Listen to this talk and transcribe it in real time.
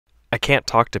I can't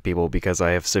talk to people because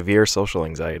I have severe social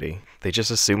anxiety. They just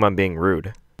assume I'm being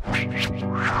rude.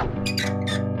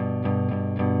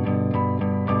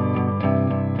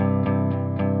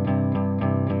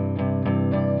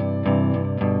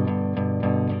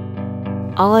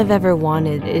 All I've ever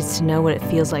wanted is to know what it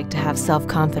feels like to have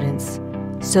self-confidence.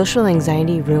 Social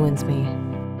anxiety ruins me.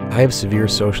 I have severe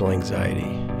social anxiety.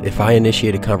 If I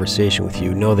initiate a conversation with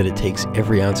you, know that it takes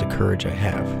every ounce of courage I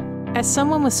have. As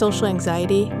someone with social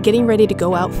anxiety, getting ready to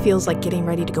go out feels like getting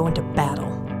ready to go into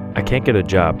battle. I can't get a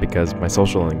job because my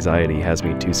social anxiety has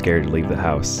me too scared to leave the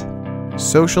house.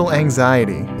 Social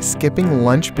anxiety is skipping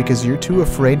lunch because you're too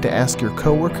afraid to ask your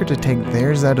coworker to take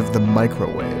theirs out of the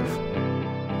microwave.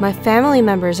 My family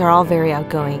members are all very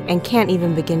outgoing and can't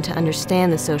even begin to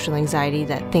understand the social anxiety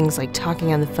that things like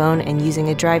talking on the phone and using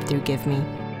a drive-thru give me.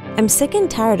 I'm sick and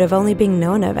tired of only being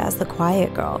known of as the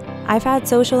quiet girl. I've had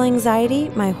social anxiety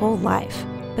my whole life,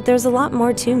 but there's a lot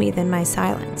more to me than my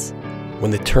silence.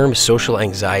 When the term social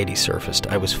anxiety surfaced,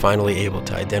 I was finally able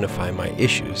to identify my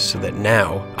issues so that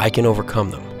now I can overcome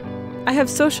them. I have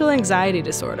social anxiety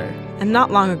disorder, and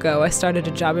not long ago I started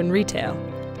a job in retail.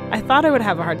 I thought I would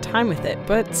have a hard time with it,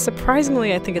 but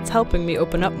surprisingly I think it's helping me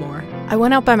open up more. I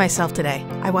went out by myself today.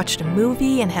 I watched a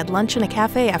movie and had lunch in a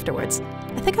cafe afterwards.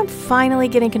 I think I'm finally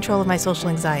getting control of my social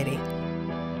anxiety.